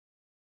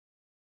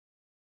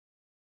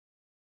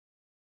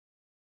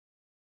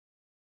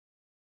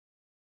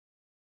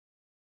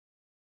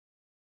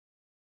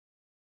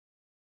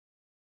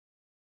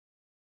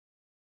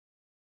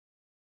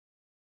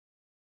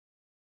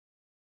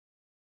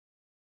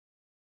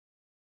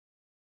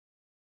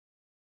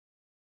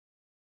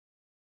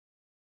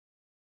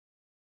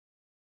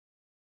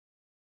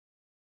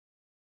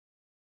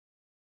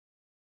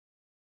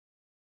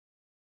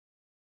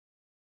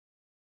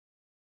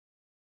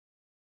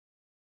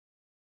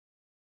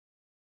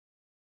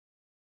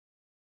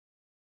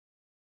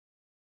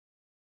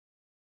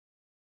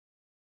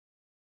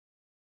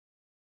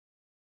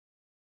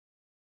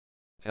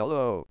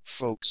Hello,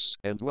 folks,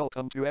 and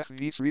welcome to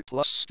FB3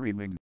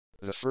 Streaming,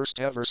 the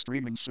first ever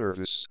streaming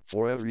service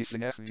for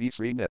everything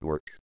FB3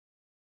 network.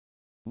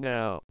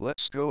 Now,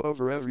 let's go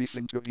over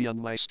everything to be on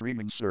my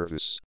streaming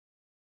service.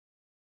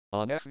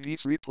 On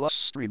FB3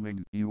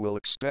 Streaming, you will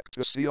expect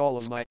to see all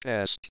of my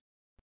past,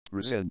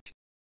 present,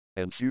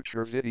 and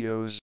future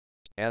videos,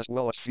 as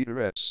well as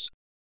featurettes,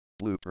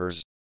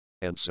 bloopers,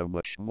 and so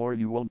much more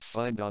you won't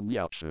find on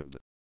YouTube.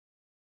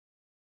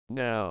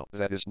 Now,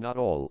 that is not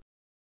all.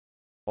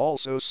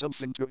 Also,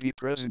 something to be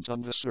present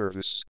on the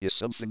service is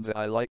something that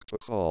I like to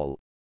call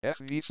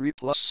FB3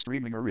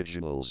 Streaming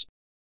Originals.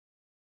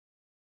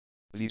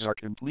 These are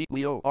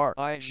completely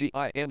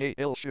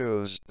original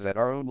shows that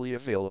are only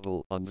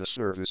available on the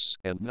service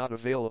and not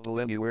available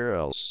anywhere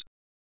else.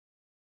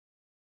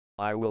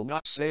 I will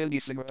not say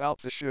anything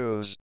about the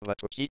shows, but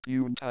to keep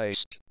you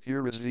enticed,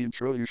 here is the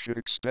intro you should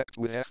expect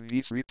with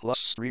FB3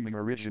 Streaming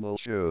Original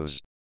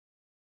shows.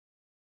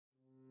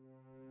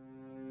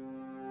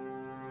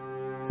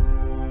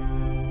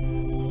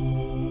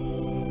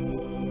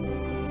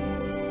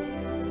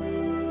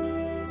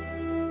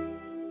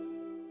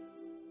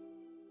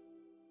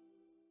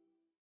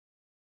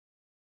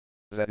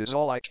 That is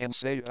all I can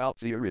say about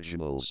the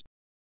originals.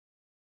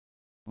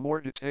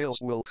 More details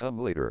will come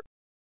later.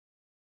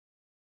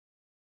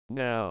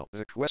 Now,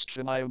 the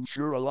question I am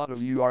sure a lot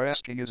of you are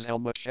asking is how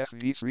much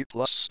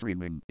FB3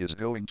 Streaming is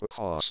going to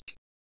cost.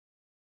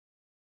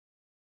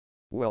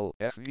 Well,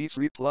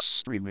 FB3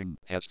 Streaming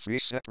has 3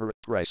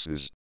 separate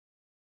prices.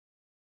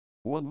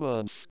 1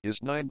 month is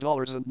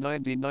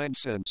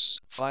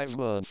 $9.99, 5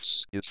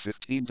 months is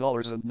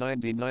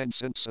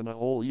 $15.99, and a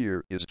whole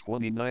year is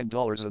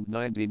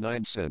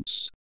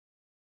 $29.99.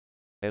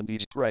 And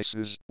these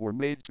prices were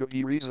made to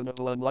be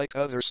reasonable, unlike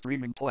other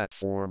streaming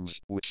platforms,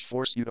 which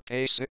force you to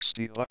pay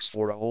 $60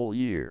 for a whole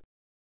year.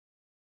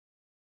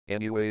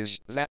 Anyways,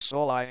 that's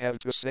all I have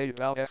to say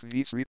about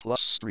FB3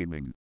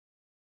 Streaming.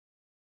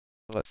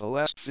 But the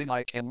last thing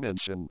I can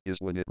mention is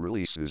when it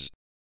releases.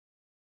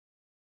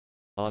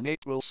 On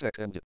April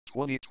 2nd,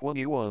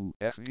 2021,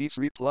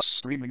 FB3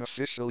 Streaming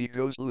officially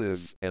goes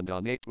live, and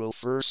on April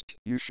 1st,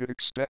 you should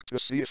expect to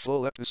see a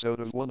full episode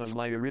of one of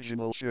my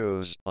original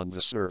shows on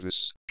the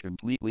service,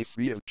 completely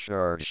free of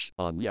charge,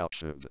 on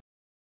YouTube.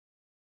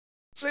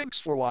 Thanks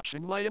for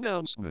watching my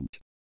announcement.